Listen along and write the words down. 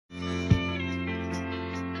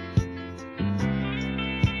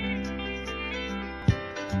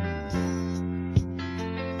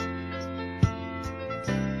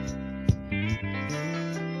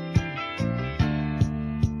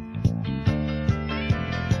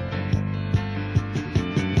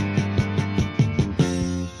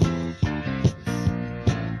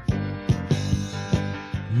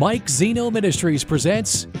Mike Zeno Ministries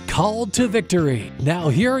presents Called to Victory. Now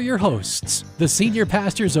here are your hosts, the senior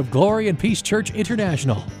pastors of Glory and Peace Church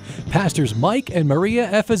International, Pastors Mike and Maria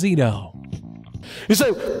Efezino. You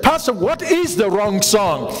say, Pastor, what is the wrong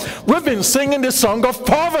song? We've been singing the song of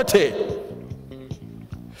poverty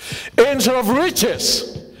instead of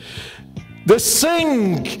riches. The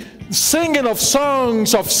singing of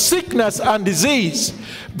songs of sickness and disease.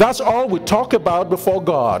 That's all we talk about before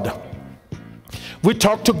God. We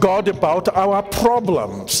talk to God about our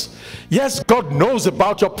problems. Yes, God knows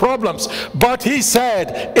about your problems, but He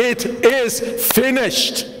said it is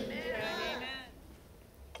finished.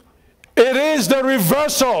 It is the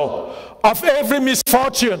reversal of every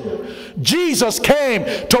misfortune. Jesus came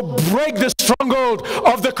to break the stronghold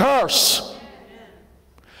of the curse.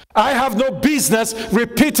 I have no business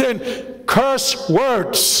repeating curse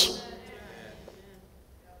words.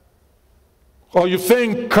 Or you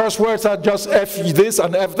think curse words are just F this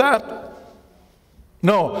and F that?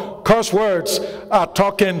 No, curse words are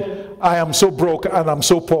talking, I am so broke and I'm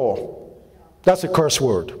so poor. That's a curse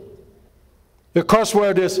word. The curse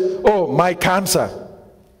word is, oh, my cancer.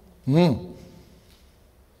 The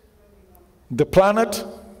planet,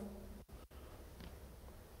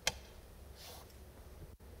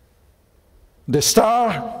 the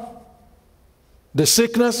star, the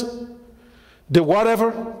sickness, the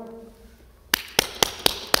whatever.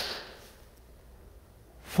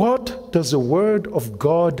 What does the Word of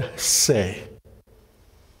God say?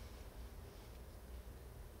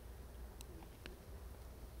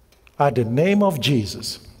 At the name of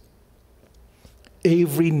Jesus,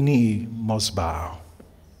 every knee must bow,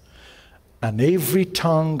 and every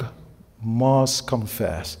tongue must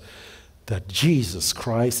confess that Jesus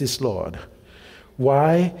Christ is Lord.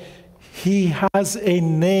 Why? He has a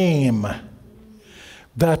name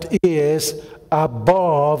that is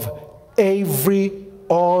above every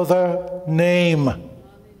other name.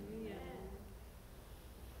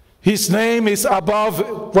 His name is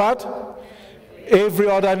above what? Every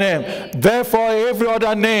other name. Therefore, every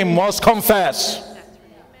other name must confess.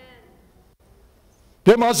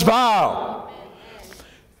 They must bow.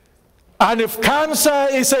 And if cancer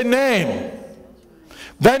is a name,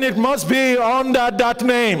 then it must be under that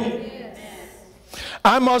name.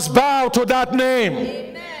 I must bow to that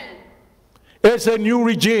name. It's a new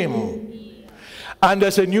regime. And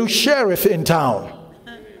there's a new sheriff in town.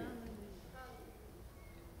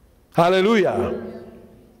 Hallelujah.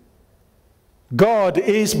 God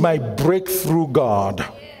is my breakthrough God.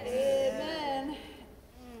 Amen.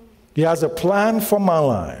 He has a plan for my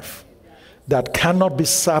life that cannot be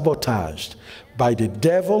sabotaged by the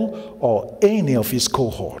devil or any of his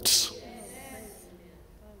cohorts.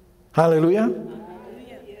 Hallelujah.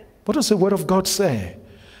 What does the Word of God say?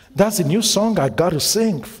 That's a new song I got to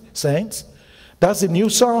sing, saints. That's a new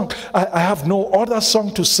song. I have no other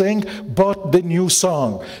song to sing but the new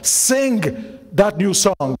song. Sing that new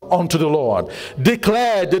song unto the Lord.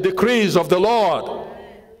 Declare the decrees of the Lord.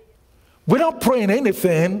 We're not praying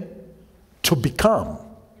anything to become.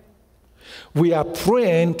 We are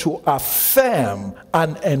praying to affirm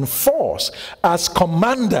and enforce as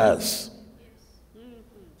commanders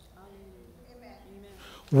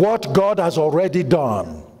what God has already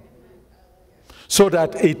done, so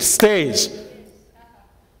that it stays.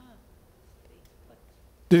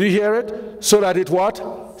 Did you hear it? So that it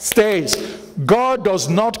what? Stays. God does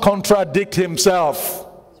not contradict himself.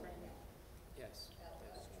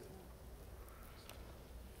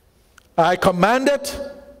 I commanded,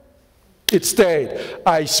 it stayed.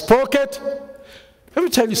 I spoke it. Let me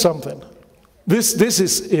tell you something. This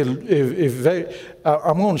is a very,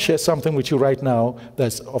 I'm going to share something with you right now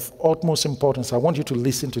that's of utmost importance. I want you to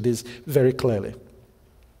listen to this very clearly.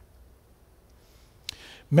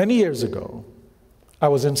 Many years ago, I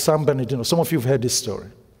was in San Bernardino. Some of you have heard this story.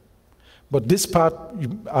 But this part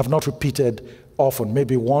I've not repeated often,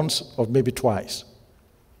 maybe once or maybe twice.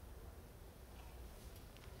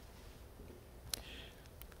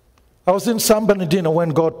 I was in San Bernardino when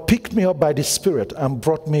God picked me up by the Spirit and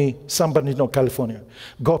brought me, San Bernardino, California.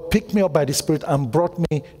 God picked me up by the Spirit and brought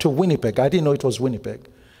me to Winnipeg. I didn't know it was Winnipeg.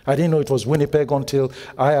 I didn't know it was Winnipeg until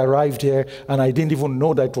I arrived here, and I didn't even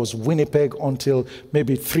know that it was Winnipeg until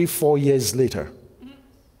maybe 3-4 years later.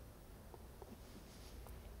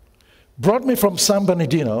 Brought me from San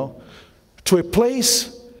Bernardino to a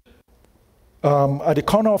place at the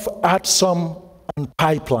corner of Adsum and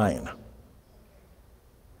Pipeline.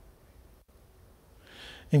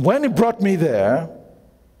 And when he brought me there,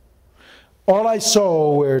 all I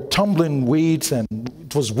saw were tumbling weeds, and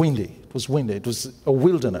it was windy. It was windy. It was a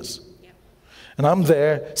wilderness. Yeah. And I'm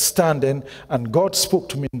there standing, and God spoke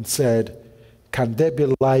to me and said, can there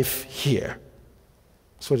be life here?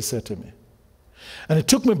 That's what he said to me. And it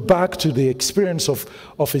took me back to the experience of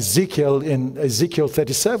Ezekiel in Ezekiel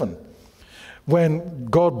 37, when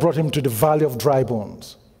God brought him to the valley of dry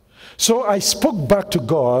bones. So I spoke back to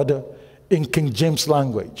God in King James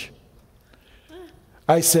language.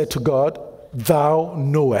 I said to God, "Thou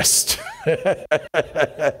knowest." And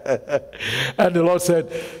the Lord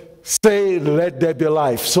said, "Say, let there be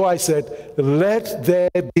life." So I said, "Let there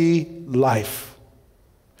be life."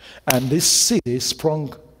 And this city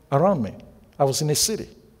sprung around me. I was in a city.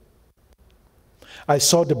 I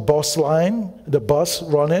saw the bus line, the bus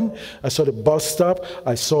running. I saw the bus stop.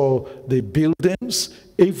 I saw the buildings,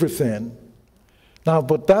 everything. Now,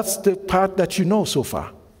 but that's the part that you know so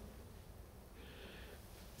far.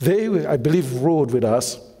 They, I believe, rode with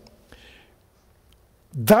us.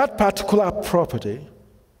 That particular property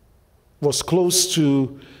was close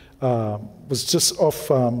to, was just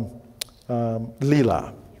off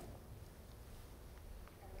Lila.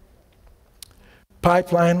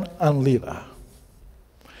 Pipeline and Lila.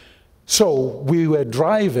 So we were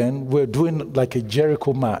driving, we were doing like a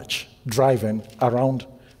Jericho march, driving around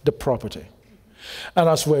the property. And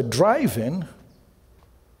as we're driving,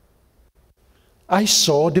 I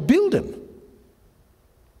saw the building.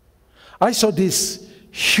 I saw this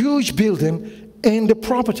huge building in the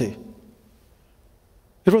property.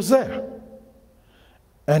 It was there.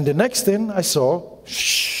 And the next thing I saw,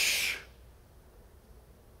 shh,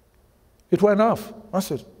 it went off. I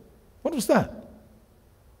said, "What was that?"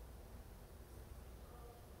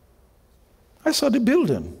 I saw the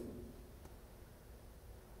building.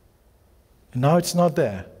 And now it's not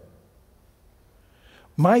there.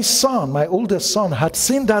 My son, my oldest son, had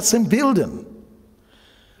seen that same building.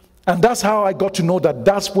 And that's how I got to know that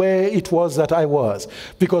that's where it was that I was.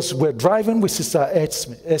 Because we're driving with Sister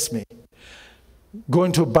Esme,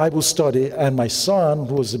 going to a Bible study, and my son,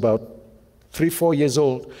 who was about 3-4 years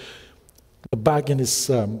old, back in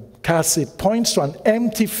his car seat, points to an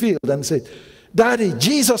empty field and said, "Daddy,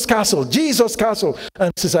 Jesus Castle, Jesus Castle."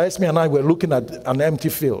 And Sister Esme and I were looking at an empty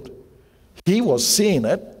field. He was seeing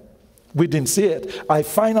it. We didn't see it. I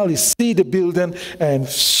finally see the building, and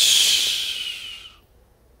shh.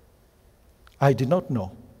 I did not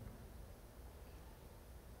know.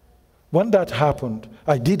 When that happened,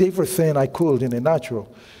 I did everything I could in the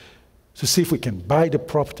natural to see if we can buy the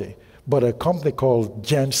property. But a company called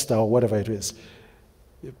Genstar, or whatever it is,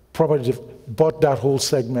 probably bought that whole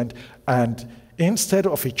segment, and instead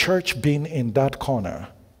of a church being in that corner,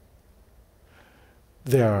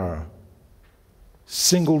 there are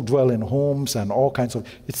single dwelling homes and all kinds of,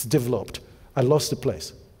 it's developed. I lost the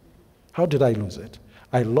place. How did I lose it?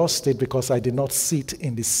 I lost it because I did not sit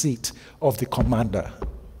in the seat of the commander.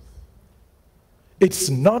 It's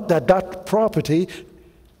not that that property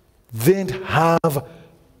didn't have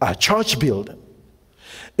a church building.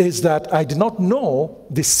 It's that I did not know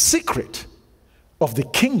the secret of the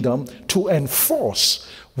kingdom to enforce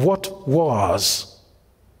what was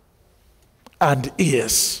and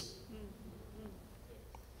is.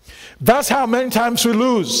 That's how many times we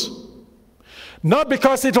lose. Not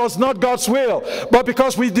because it was not God's will, but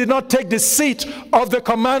because we did not take the seat of the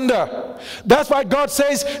commander. That's why God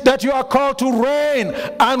says that you are called to reign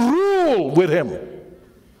and rule with him.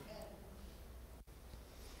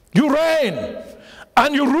 You reign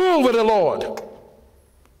and you rule with the Lord.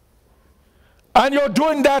 And you're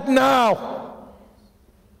doing that now.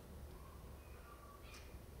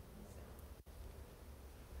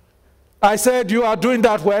 I said you are doing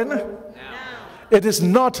that when? Now. It is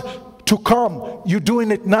not to come. You're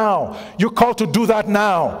doing it now. You're called to do that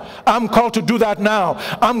now. I'm called to do that now.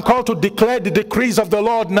 I'm called to declare the decrees of the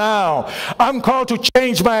Lord now. I'm called to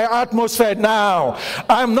change my atmosphere now.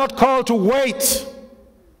 I'm not called to wait.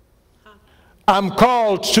 I'm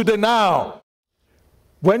called to the now.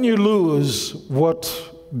 When you lose what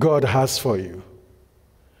God has for you,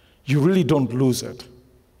 you really don't lose it.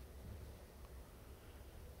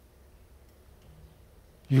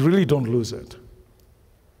 You really don't lose it.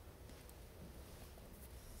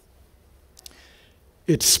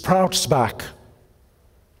 It sprouts back.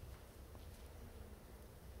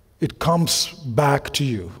 It comes back to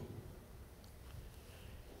you.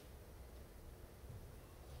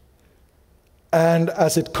 And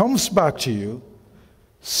as it comes back to you,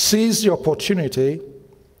 seize the opportunity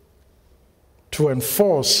to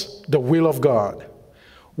enforce the will of God.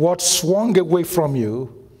 What swung away from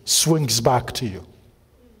you swings back to you.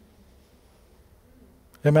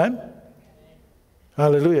 Amen?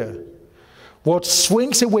 Hallelujah. What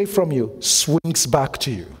swings away from you swings back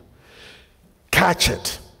to you. Catch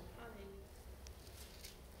it.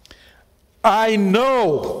 I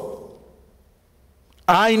know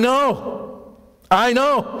I know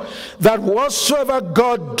that whatsoever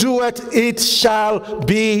God doeth, it shall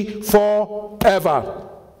be forever.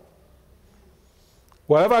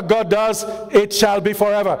 Whatever God does, it shall be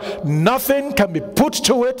forever. Nothing can be put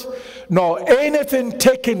to it, nor anything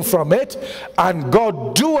taken from it, and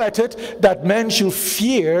God doeth it, that men should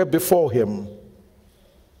fear before him.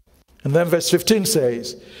 And then verse 15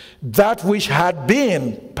 says, that which had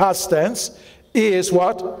been, past tense, is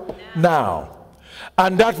what? Now.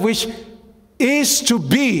 And that which is to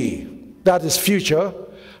be, that is future,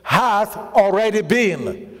 hath already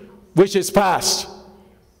been, which is past.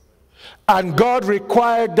 And God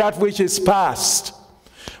required that which is past.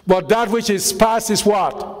 But that which is past is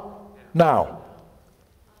what? Now.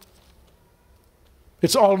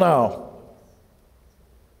 It's all now.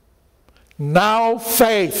 Now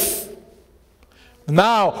faith.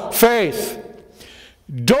 Now faith.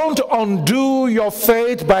 Don't undo your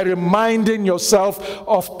faith by reminding yourself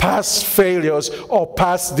of past failures or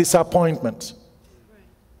past disappointments.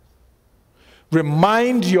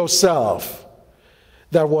 Remind yourself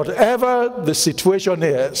that whatever the situation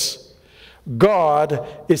is, God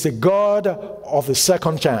is a God of the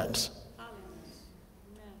second chance.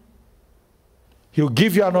 He'll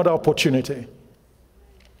give you another opportunity.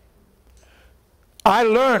 I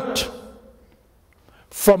learned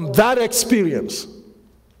from that experience,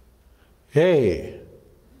 hey,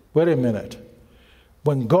 wait a minute.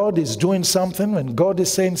 When God is doing something, when God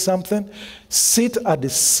is saying something, sit at the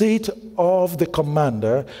seat of the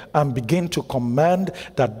commander and begin to command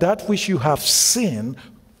that that which you have seen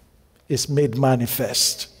is made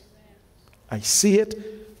manifest. I see it,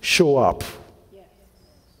 show up.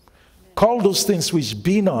 Call those things which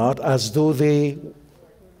be not as though they're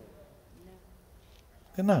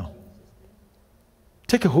now.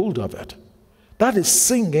 Take a hold of it. That is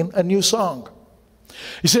singing a new song.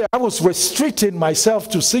 You see, I was restricting myself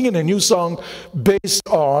to singing a new song based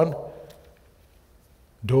on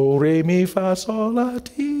do, re, mi, fa, sol, la,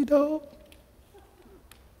 ti, do.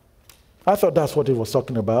 I thought that's what it was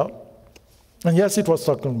talking about. And yes, it was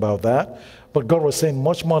talking about that. But God was saying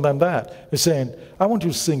much more than that. He's saying, I want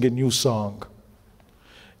you to sing a new song.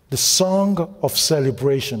 The song of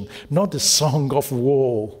celebration, not the song of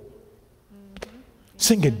woe.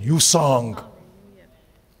 Sing a new song.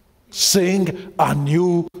 Sing a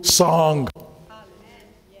new song.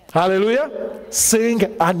 Hallelujah.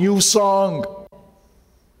 Sing a new song.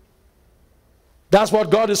 That's what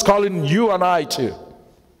God is calling you and I to.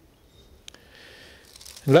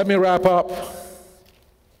 Let me wrap up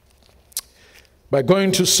by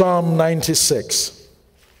going to Psalm 96.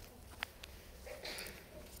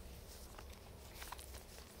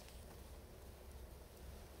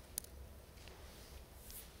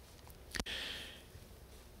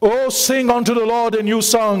 Oh, sing unto the Lord a new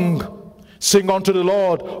song. Sing unto the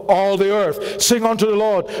Lord, all the earth. Sing unto the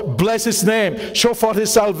Lord, bless his name. Show forth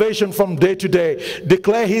his salvation from day to day.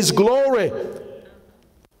 Declare his glory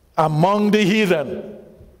among the heathen.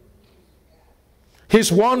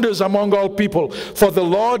 His wonders among all people. For the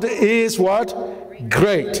Lord is what?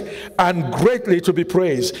 Great, and greatly to be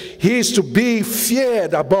praised. He is to be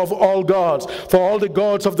feared above all gods. For all the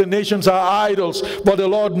gods of the nations are idols, but the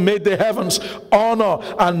Lord made the heavens. Honor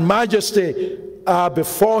and majesty are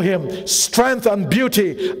before him. Strength and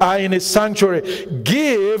beauty are in his sanctuary.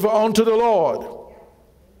 Give unto the Lord.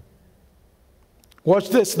 Watch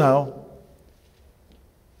this now.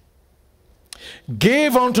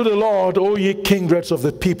 Give unto the Lord, O ye kindreds of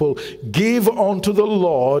the people. Give unto the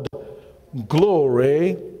Lord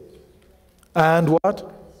glory and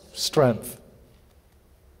what? Strength.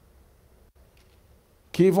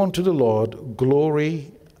 Give unto the Lord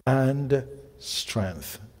glory and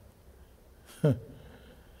strength.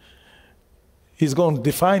 He's going to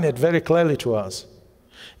define it very clearly to us.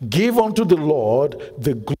 Give unto the Lord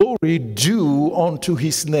the glory due unto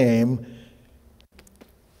his name,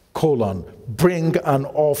 colon, bring an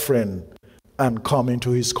offering and come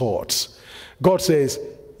into his courts. God says,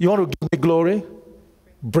 you want to give me glory?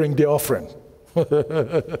 Bring the offering.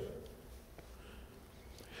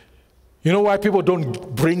 You know why people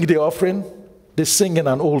don't bring the offering? They sing in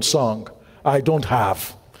an old song. I don't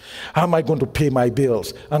have. How am I going to pay my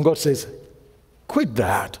bills? And God says, quit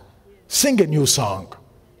that. Sing a new song.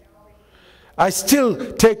 I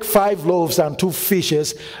still take 5 loaves and 2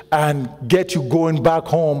 fishes and get you going back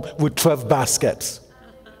home with 12 baskets.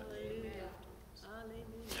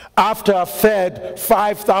 After I fed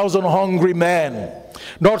 5,000 hungry men,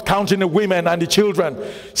 not counting the women and the children,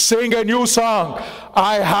 sing a new song.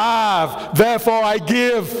 I have, therefore I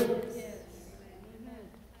give.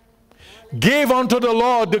 Give unto the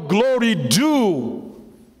Lord the glory due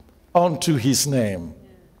unto his name.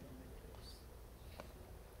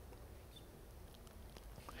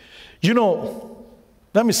 You know,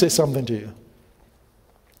 let me say something to you.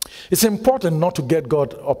 It's important not to get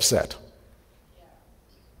God upset.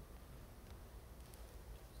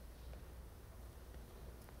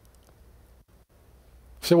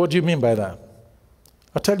 So what do you mean by that?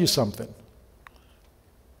 I'll tell you something.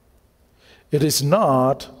 It is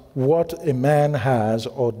not what a man has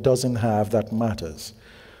or doesn't have that matters,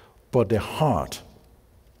 but the heart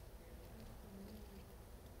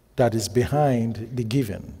that is behind the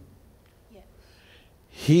giving. Yes.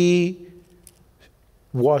 He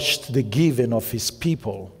watched the giving of his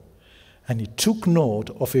people, and he took note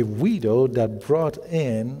of a widow that brought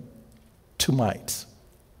in 2 mites.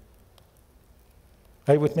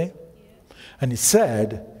 Are you with me? Yes. And he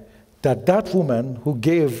said that that woman who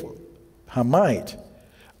gave her mite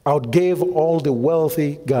outgave all the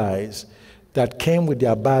wealthy guys that came with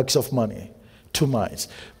their bags of money, 2 mites,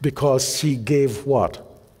 because she gave what?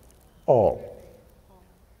 All.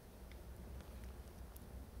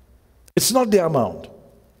 It's not the amount.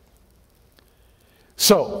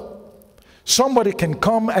 So, somebody can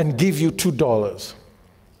come and give you $2,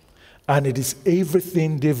 and it is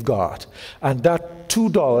everything they've got. And that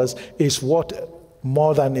 $2 is worth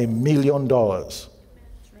more than $1 million. That's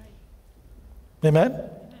right. Amen?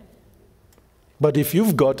 But if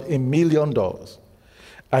you've got $1 million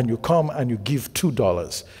and you come and you give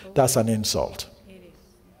 $2, that's an insult. It is.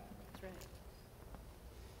 That's right.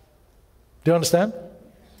 Do you understand?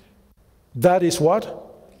 That is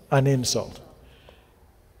what? An insult.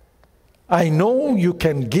 I know you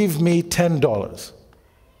can give me $10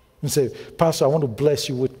 and say, Pastor, I want to bless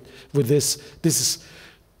you with this. This is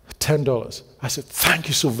 $10. I said, thank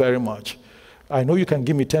you so very much. I know you can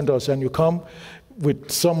give me $10, and you come with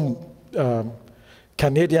some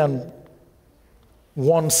Canadian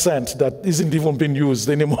 1 cent that isn't even being used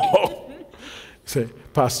anymore. Say,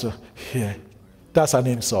 Pastor, yeah, that's an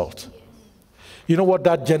insult. You know what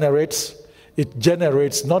that generates? It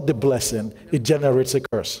generates not the blessing, it generates a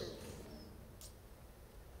curse.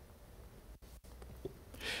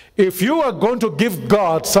 If you are going to give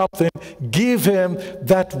God something, give him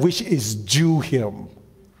that which is due him,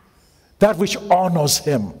 that which honors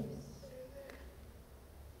him.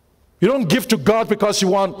 You don't give to God because you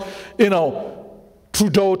want,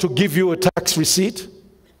 Trudeau to give you a tax receipt.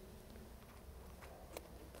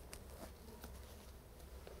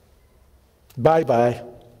 Bye-bye.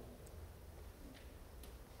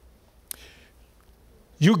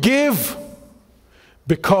 You give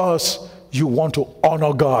because you want to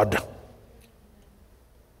honor God.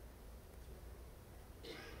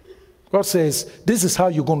 God says, this is how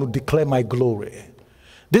you're going to declare my glory.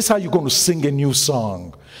 This is how you're going to sing a new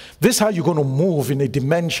song. This is how you're going to move in a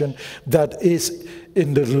dimension that is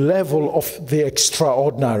in the level of the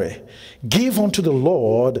extraordinary. Give unto the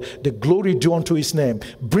Lord the glory due unto his name.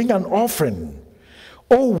 Bring an offering.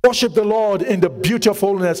 Oh, worship the Lord in the beauty of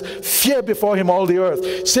holiness. Fear before him all the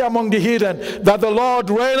earth. Say among the heathen that the Lord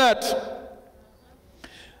reigneth.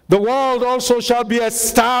 The world also shall be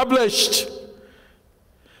established,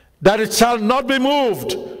 that it shall not be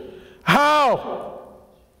moved. How?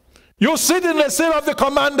 You sit in the seat of the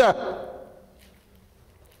commander.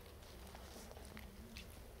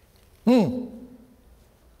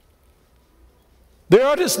 The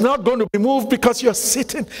earth is not going to be moved because you're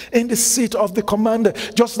sitting in the seat of the commander.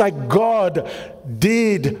 Just like God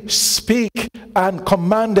did speak and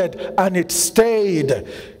commanded and it stayed.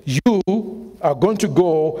 You are going to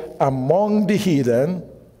go among the heathen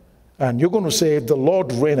and you're going to say, the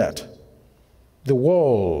Lord reigneth. The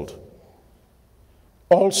world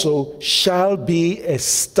also shall be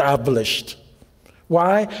established.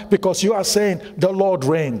 Why? Because you are saying the Lord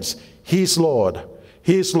reigns. He's Lord.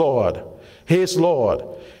 He's Lord. He's Lord.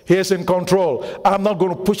 He is in control. I'm not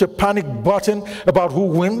going to push a panic button about who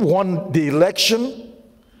won the election.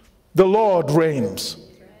 The Lord reigns.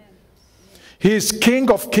 He is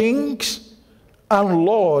King of kings and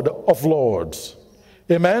Lord of lords.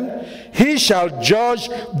 Amen. He shall judge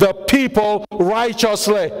the people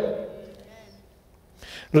righteously.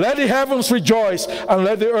 Let the heavens rejoice and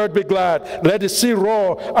let the earth be glad. Let the sea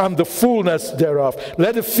roar and the fullness thereof.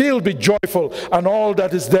 Let the field be joyful and all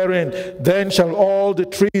that is therein. Then shall all the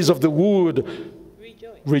trees of the wood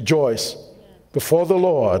rejoice before the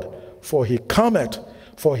Lord. For he cometh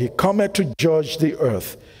to judge the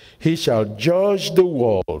earth. He shall judge the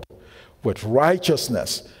world with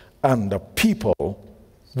righteousness and the people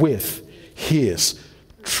with his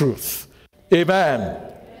truth. Amen.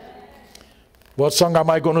 What song am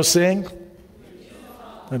I going to sing?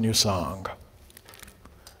 A new song.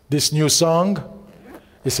 This new song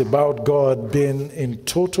It's about God being in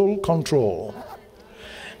total control.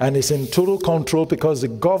 And it's in total control because the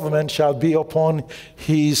government shall be upon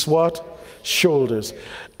his what? Shoulders.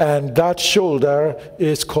 And that shoulder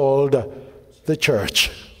is called the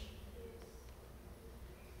church.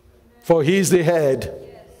 For he is the head,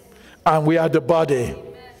 and we are the body.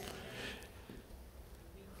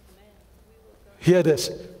 Hear this.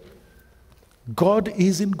 God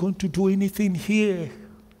isn't going to do anything here.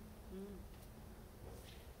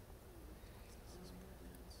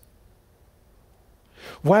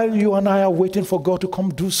 While you and I are waiting for God to come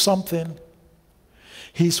do something,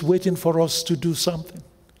 he's waiting for us to do something.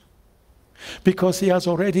 Because he has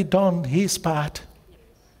already done his part.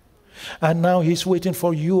 And now he's waiting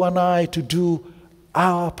for you and I to do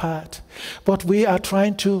our part. But we are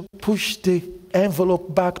trying to push the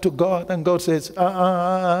envelope back to God. And God says,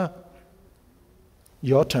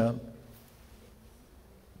 your turn.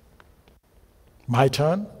 My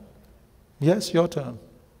turn? Yes, your turn.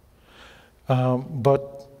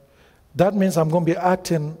 But that means I'm going to be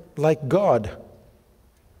acting like God.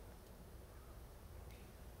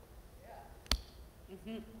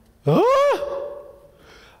 Huh?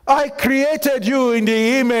 I created you in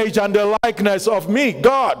the image and the likeness of me,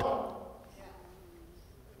 God.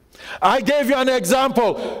 I gave you an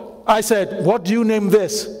example. I said, what do you name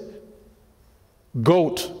this?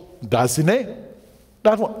 Goat. That's the name.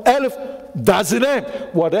 That one. Elephant. That's the name.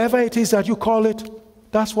 Whatever it is that you call it,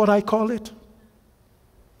 that's what I call it.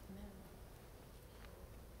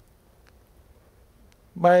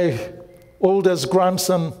 My oldest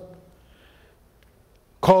grandson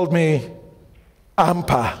called me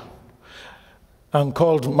Ampa and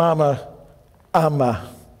called Mama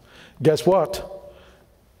Amma. Guess what?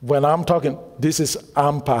 When I'm talking, this is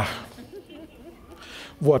Ampa.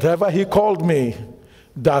 Whatever he called me,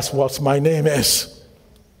 that's what my name is.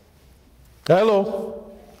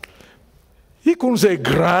 Hello? He couldn't say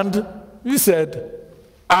grand. He said,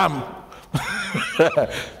 Am.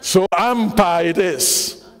 So Ampa it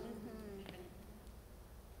is.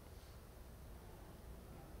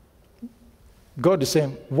 God is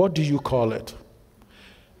saying, what do you call it?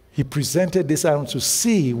 He presented this out to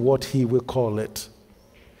see what he will call it.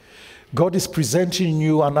 God is presenting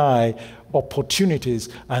you and I opportunities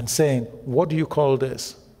and saying, what do you call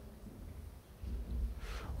this?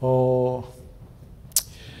 Oh,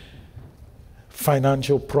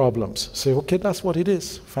 financial problems. Say, okay, that's what it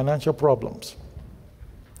is, financial problems.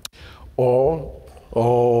 Or,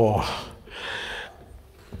 oh,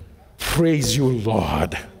 praise you,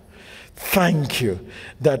 Lord. Thank you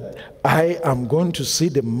that I am going to see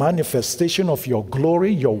the manifestation of your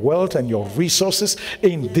glory, your wealth, and your resources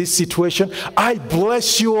in this situation. I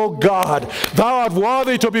bless you, O God. Thou art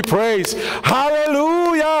worthy to be praised.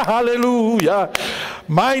 Hallelujah, hallelujah.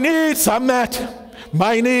 My needs are met.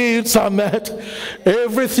 My needs are met.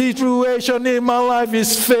 Every situation in my life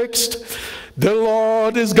is fixed. The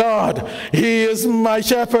Lord is God. He is my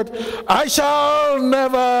shepherd. I shall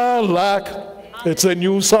never lack. It's a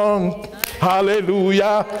new song.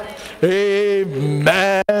 Hallelujah.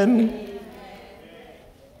 Amen.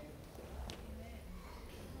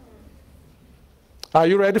 Are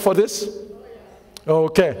you ready for this?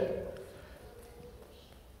 Okay.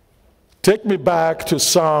 Take me back to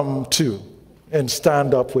Psalm 2 and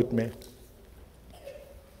stand up with me.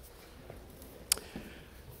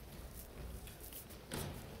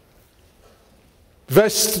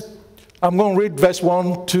 I'm going to read verse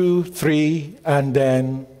 1, 2, 3, and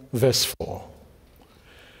then verse 4.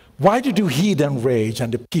 Why did you heathen rage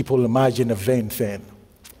and the people imagine a vain thing?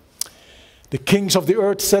 The kings of the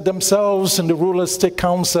earth set themselves and the rulers take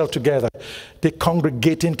counsel together. They're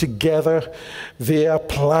congregating together. They are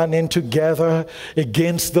planning together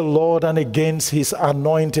against the Lord and against his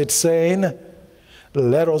anointed, saying,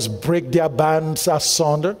 let us break their bands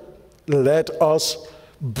asunder. Let us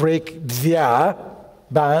break their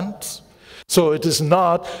bands. So it is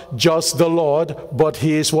not just the Lord, but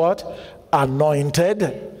he is what?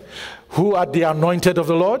 Anointed. Who are the anointed of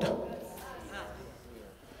the Lord?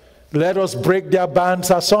 Let us break their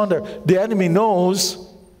bands asunder. The enemy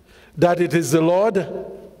knows that it is the Lord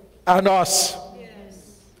and us.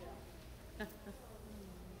 Yes.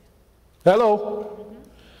 Hello?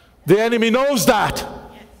 The enemy knows that.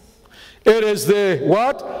 Yes. It is the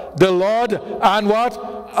what? The Lord and what?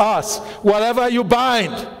 Us. Whatever you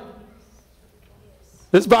bind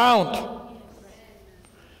is bound.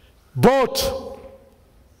 Both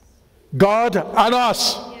God and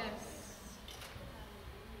us.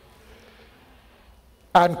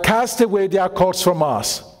 And cast away their cords from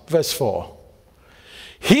us. Verse 4.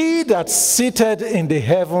 He that sitteth in the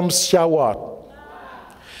heavens shall what?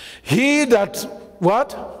 He that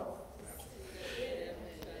what?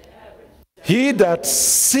 He that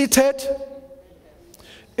sitteth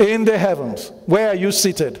in the heavens. Where are you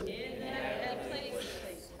seated?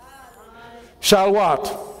 Shall what?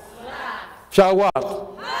 Shall what?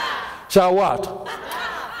 Shall what?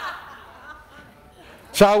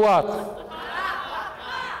 Shall what?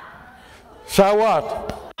 Shall what?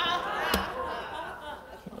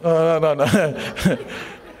 No.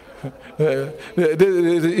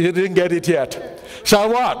 You didn't get it yet. Shall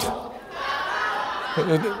what?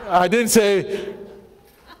 I didn't say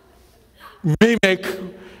mimic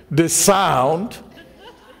the sound.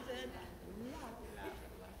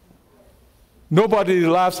 Nobody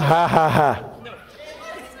laughs, ha, ha, ha.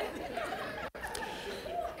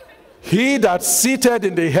 He that seated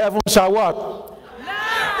in the heavens shall what?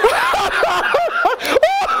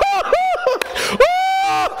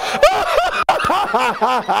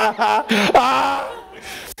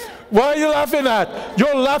 What are you laughing at?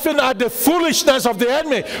 You're laughing at the foolishness of the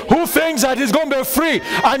enemy who thinks that he's going to be free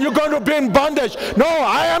and you're going to be in bondage. No,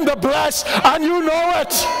 I am the blessed and you know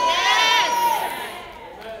it.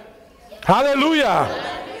 Hallelujah.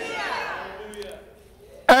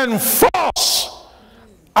 Enforce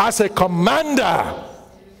as a commander,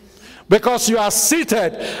 because you are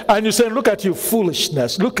seated and you say, look at you,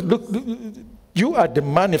 foolishness. Look, you are the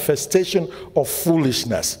manifestation of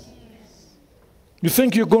foolishness. You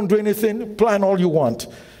think you're going to do anything? Plan all you want.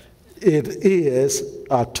 It is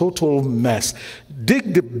a total mess.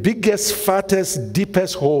 Dig the biggest, fattest,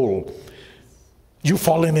 deepest hole. You've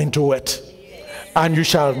fallen into it. And you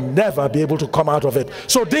shall never be able to come out of it.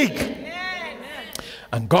 So dig.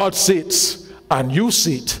 And God sits, and you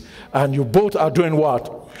sit, and you both are doing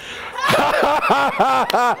what?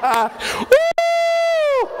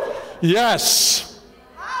 Yes.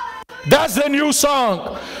 That's the new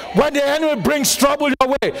song. When the enemy brings trouble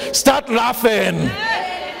your way, start laughing.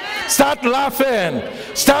 Start laughing.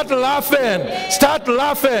 Start laughing. Start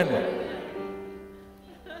laughing.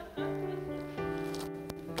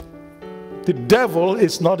 The devil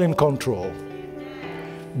is not in control.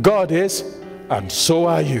 God is, and so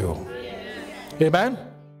are you. Amen?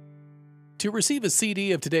 To receive a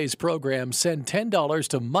CD of today's program, send $10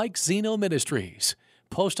 to Mike Zeno Ministries,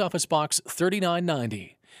 Post Office Box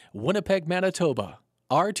 3990, Winnipeg, Manitoba,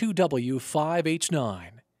 R2W 5H9.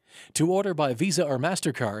 To order by Visa or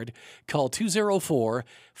MasterCard, call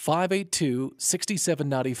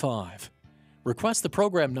 204-582-6795. Request the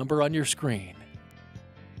program number on your screen.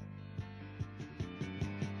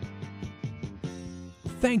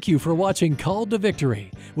 Thank you for watching Called to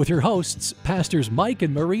Victory with your hosts, Pastors Mike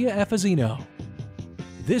and Maria Efezino.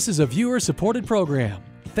 This is a viewer-supported program.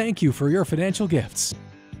 Thank you for your financial gifts.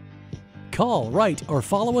 Call, write, or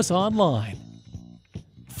follow us online.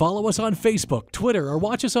 Follow us on Facebook, Twitter, or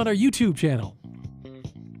watch us on our YouTube channel.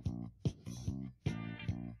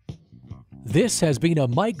 This has been a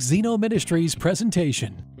Mike Zeno Ministries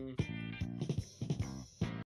presentation.